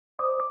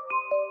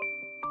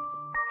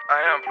I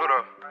am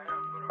Pluto.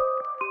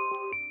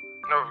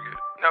 Never forget.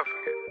 Never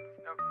forget.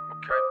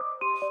 Okay.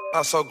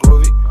 I'm so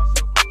groovy.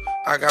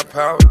 I got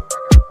power.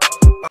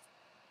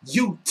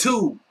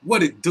 YouTube,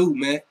 what it do,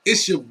 man?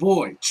 It's your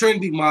boy,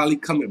 Trendy Molly,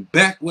 coming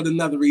back with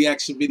another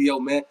reaction video,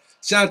 man.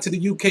 Shout out to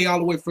the UK all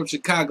the way from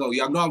Chicago.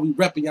 Y'all know how we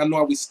repping, y'all know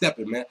how we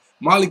stepping, man.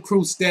 Molly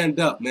Crew, stand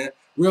up, man.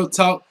 Real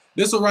talk.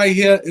 This one right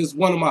here is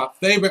one of my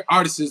favorite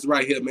artists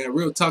right here, man.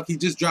 Real talk, he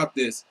just dropped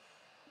this.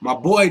 My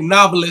boy,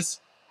 Novelist,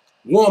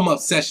 warm-up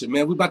session,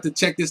 man. We about to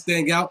check this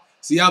thing out.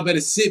 So y'all better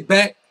sit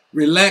back,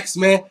 relax,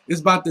 man. It's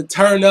about to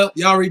turn up.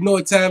 Y'all already know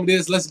what time it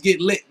is. Let's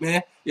get lit,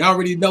 man. Y'all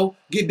already know.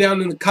 Get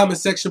down in the comment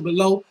section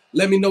below.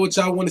 Let me know what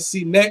y'all want to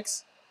see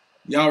next.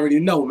 Y'all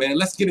already know, man.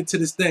 Let's get into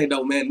this thing,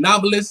 though, man.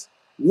 Novelist,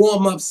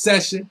 warm-up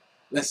session.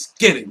 Let's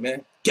get it,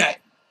 man. Get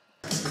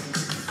it.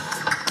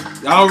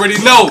 Y'all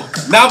already know.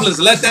 Novelist,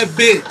 let that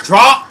bit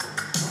drop.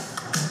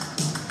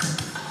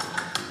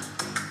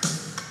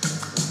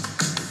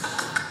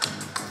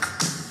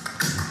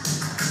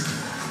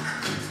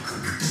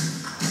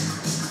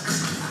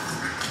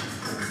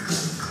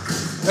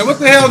 Hey, what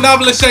the hell,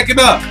 Novelist shaking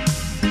up?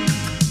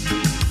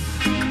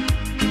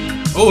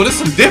 Oh, this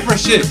some different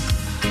shit.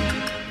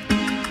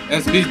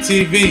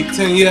 SBTV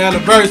 10-year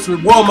anniversary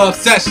warm-up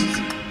sessions.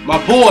 My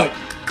boy.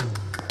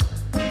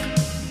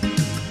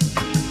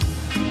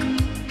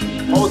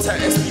 Hold tight,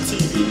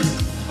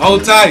 SBTV.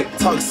 Hold tight.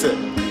 Tongue set.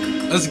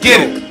 Let's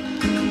get it.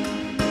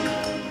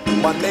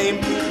 My name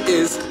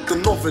is the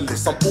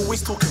Novelist. I'm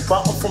always talking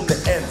about I'm from the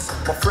ends.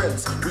 My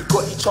friends, we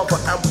got each other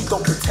and we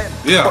don't pretend.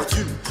 Yeah. But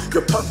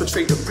you're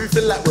perpetrator,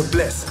 moving like we're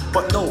blessed.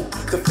 But no,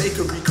 the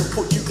fakery can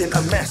put you in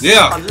a mess.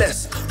 Yeah.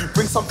 Unless you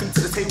bring something to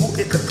the table,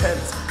 it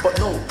depends. But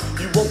no,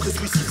 you won't, cause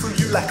we see through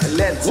you like a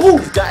lens. Ooh.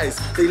 These guys,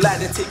 they lie,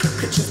 they're taking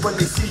pictures when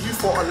they see you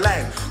for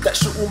online. That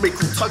shit will make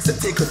you tugs and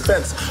take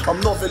offense.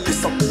 I'm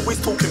Novelist, I'm always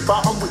talking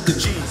about I'm with the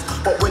G's.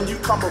 But when you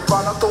come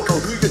around, I don't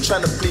know who you're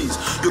trying to please.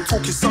 You're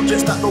talking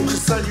subjects that don't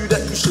concern you,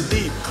 that you should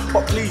leave.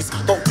 But please,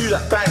 don't do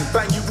that. Bang,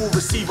 bang, you will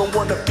receive on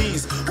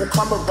wannabes. Will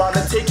come around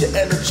and take your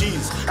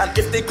energies. And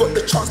if they got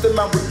the chance, the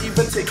man will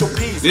even take your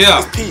peas. Yeah.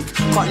 It's peak,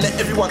 can't let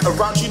everyone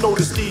around you know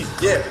the steed.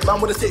 Yeah,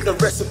 man wanna take the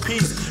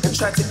recipes and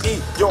try to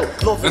eat. Yo,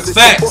 Novelist,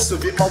 the boss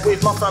of it. My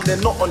wave, my fam,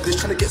 they're not on this.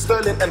 Trying to get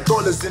sterling and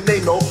dollars and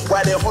they know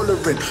why they're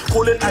hollering.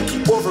 Calling, I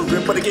keep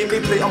bothering, but the game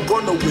they play, I'm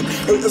gonna win.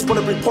 Haters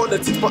wanna bring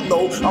politics, but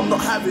no, I'm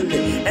not having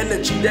it.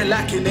 Energy, they're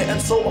lacking it,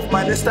 and so off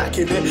mine, they're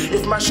stacking it.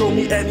 If man show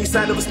me any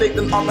sign of a snake,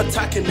 then I'm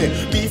attacking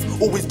it. Beef,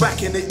 always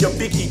backing it, your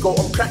big ego,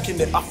 I'm cracking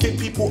it. I think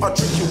people are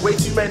drinking way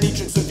too many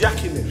drinks with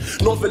yak in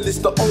it.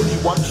 Novelist, the only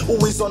one,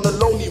 always on the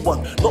lonely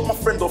one. Not my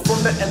friend or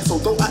from the end, so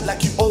don't act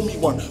like you owe me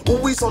one.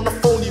 Always on the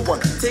phony one,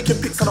 taking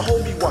pics on the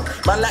homie one.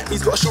 Man like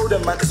me's gotta show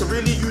them, man, it's a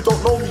really you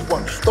don't know me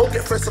one. Don't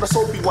get friends to the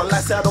soapy one,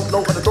 like say I don't know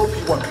what the dopey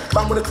one.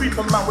 Man wanna creep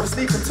and man wanna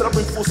sneak until I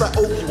bring force like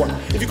Obi-Wan.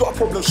 If you got a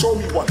problem, show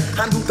me one.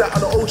 Handle that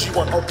on the OG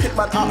one. I'll pick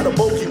man out of the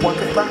bogey one.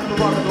 If man come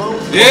around the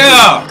road,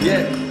 Yeah.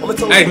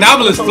 Yeah. Hey,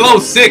 Novelist flow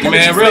sick,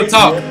 man. Real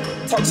talk.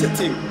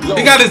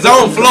 He got his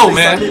own flow,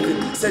 man.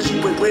 Says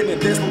you ain't winning,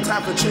 there's no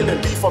time for chilling.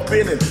 Beef I'm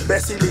winning,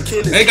 best silly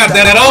killing. They got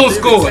that at old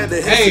school.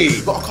 Hey.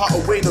 Gotta cut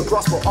away the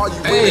grass, but are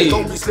you winning?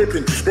 Don't be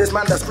slipping. There's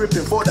man that's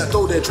gripping for that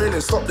though they're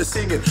drilling. Stop the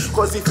singing,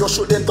 cause if you're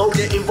short then don't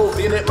get involved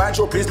in it. Mind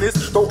your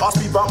business, don't ask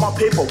me about my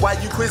paper. Why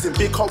you quizzing?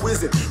 Big car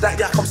whizzing. That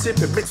yak I'm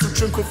sipping, mix with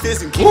drink with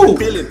fizzing. Keep it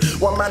billing.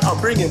 One man I'm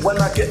bringing, when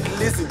I get the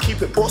lizzing,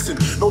 keep it bossing.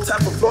 No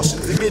time for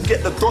flossing, they mid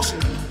get the doshing.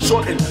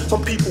 Shorting.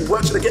 Some people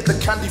work to get the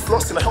candy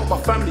flossing. I help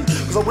my family,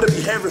 cause I wouldn't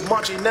be hearing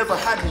much, ain't never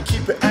had me.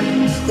 Keep it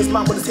angry, cause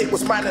man wanna take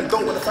what's mine and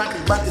don't wanna find me.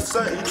 Man is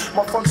 30,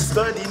 my funds is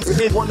sturdy. If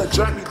they wanna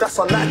jerk me, that's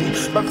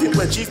unlikely. Man think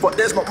we're G's, but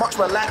there's not much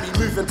man like me.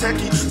 Moving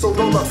techie, so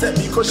don't upset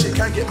me, cause shit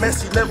can get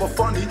messy, never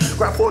funny.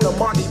 Grab for the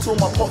money till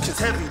my pocket's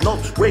heavy.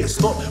 No, wait,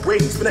 stop,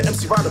 wait, spin an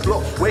MC round the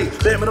block. Wait,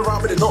 bearing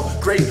around with it, not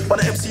great,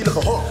 but the MC look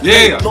a hot.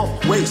 Yeah. No,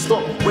 wait,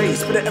 stop, wait,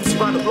 spin an MC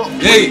round the block.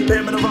 Hey.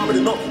 Bearing around with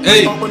it, not.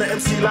 Hey. I'm on an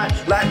MC like,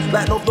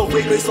 no,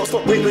 wait,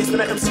 stop, wait,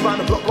 spin an MC round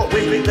the block,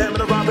 wait,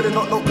 bearing around with it,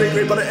 not, no,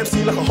 great, but the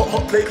MC like a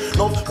hot plate.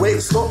 No, wait,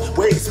 stop,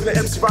 wait, spin an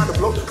MC round the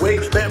block.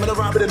 Wait, bearing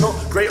around with it, not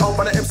great, I'm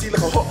on an MC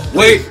like a hot.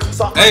 Wait,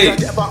 stop, hey.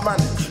 Get about man.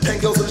 Pen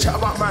girls wanna chat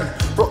about man.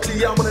 Broccoli,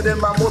 yeah, I'm one of them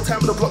man. More time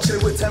on the block,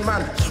 chilling with 10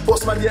 man.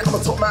 Boss man, yeah, I'm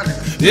a top man.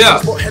 Yeah.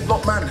 Spot head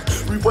not man.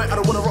 Reboy, I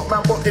don't wanna rock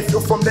man, but if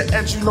you're from the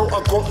end, you know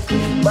I got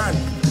man.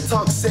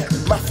 Tug set,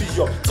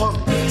 mafia,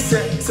 tug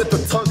set, said the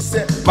tug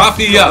set.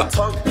 Mafia,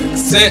 tug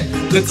set,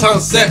 the tongue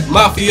set,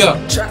 mafia.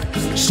 Chat,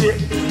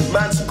 shit,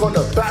 man's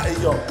gonna batter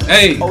yo.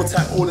 Hey. Hold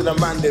tight, all of the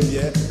man them,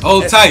 yeah.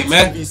 Hold tight,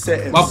 man.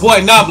 My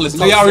boy Novelist,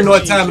 man, y'all already know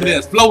what time it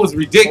is. Flow was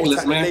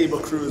ridiculous, man. Labor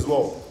crew as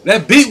well.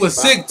 That beat was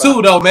sick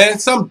too, though, man.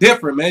 Something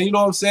different, man. You know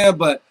what I'm saying?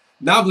 But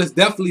Novelist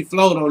definitely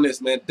flowed on this,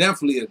 man.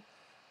 Definitely a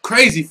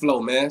crazy flow,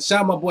 man.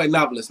 Shout out my boy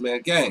Novelist,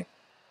 man. Gang.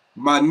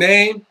 My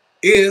name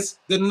is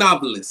the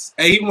Novelist.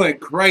 Hey, he went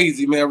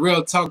crazy, man.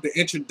 Real talk. The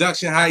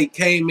introduction, how he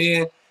came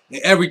in,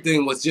 and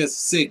everything was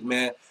just sick,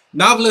 man.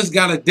 Novelist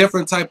got a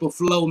different type of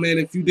flow, man.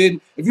 If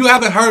you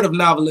haven't heard of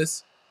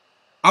Novelist,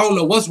 I don't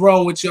know what's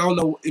wrong with you. I don't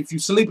know if you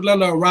sleeping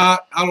under a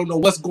rock. I don't know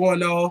what's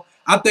going on.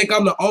 I think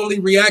I'm the only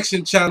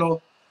reaction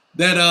channel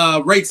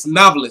that rates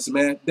Novelist,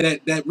 man.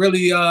 That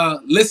really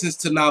listens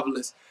to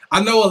Novelist.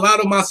 I know a lot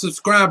of my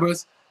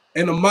subscribers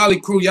and the Molly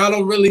crew, y'all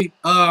don't really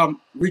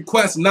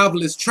request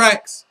Novelist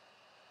tracks.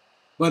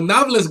 But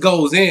Novelist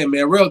goes in,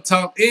 man. Real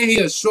talk. And he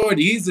a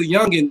shorty. He's a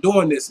youngin'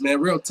 doing this,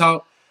 man. Real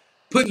talk.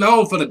 Putting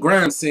on for the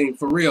grind scene,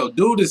 for real.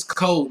 Dude is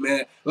cold,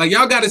 man. Like,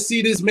 y'all got to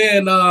see this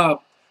man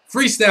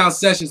freestyle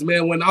sessions,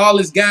 man. When all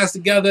his guys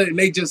together and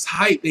they just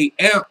hype, they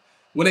amp.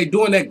 When they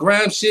doing that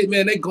grind shit,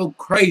 man, they go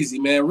crazy,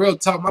 man. Real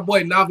talk. My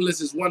boy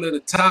Novelist is one of the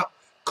top,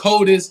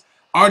 coldest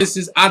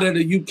artists out of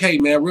the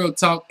UK, man. Real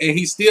talk. And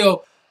he's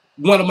still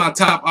one of my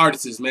top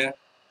artists, man.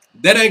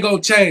 That ain't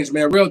gonna change,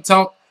 man. Real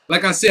talk.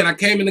 Like I said, I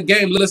came in the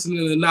game listening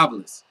to the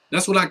Novelist.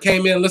 That's what I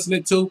came in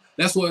listening to.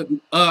 That's what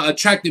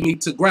attracted me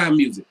to grind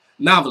music,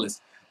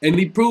 Novelist. And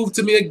he proved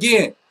to me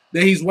again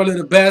that he's one of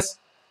the best.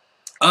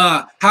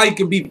 How he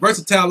can be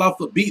versatile off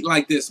a beat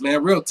like this,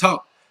 man. Real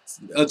talk.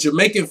 A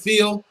Jamaican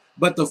feel,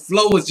 but the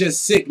flow is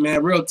just sick,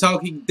 man. Real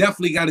talk. He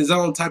definitely got his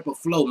own type of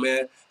flow,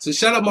 man. So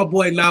shout out my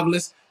boy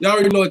Novelist. Y'all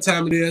already know what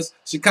time it is.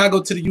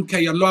 Chicago to the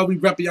UK. Y'all know how we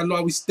repping. Y'all know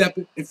how we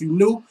stepping. If you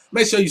new,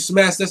 make sure you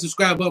smash that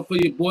subscribe button for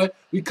your boy.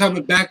 We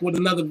coming back with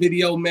another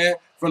video, man.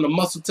 From the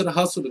muscle to the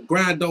hustle, the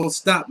grind don't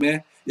stop,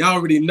 man. Y'all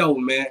already know,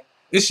 man.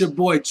 It's your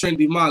boy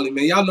Trendy Molly,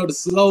 man. Y'all know the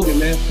slogan,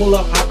 man. Pull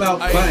up, hop out,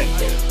 bang.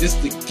 It's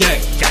the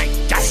gang.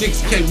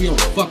 6K, we on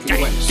the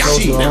fucking way.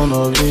 Shit. on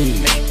the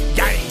lead.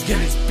 Gang in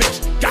this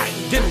bitch. Gang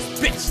in this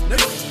bitch.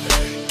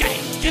 Nigga.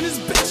 Gang in this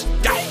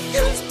bitch. Gang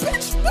in this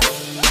bitch.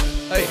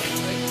 Hey.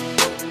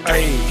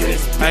 Hey.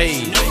 Hey.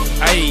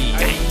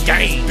 Hey.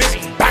 Gang.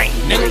 Bang.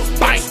 Niggas.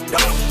 Bang.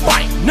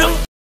 Bang.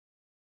 Niggas.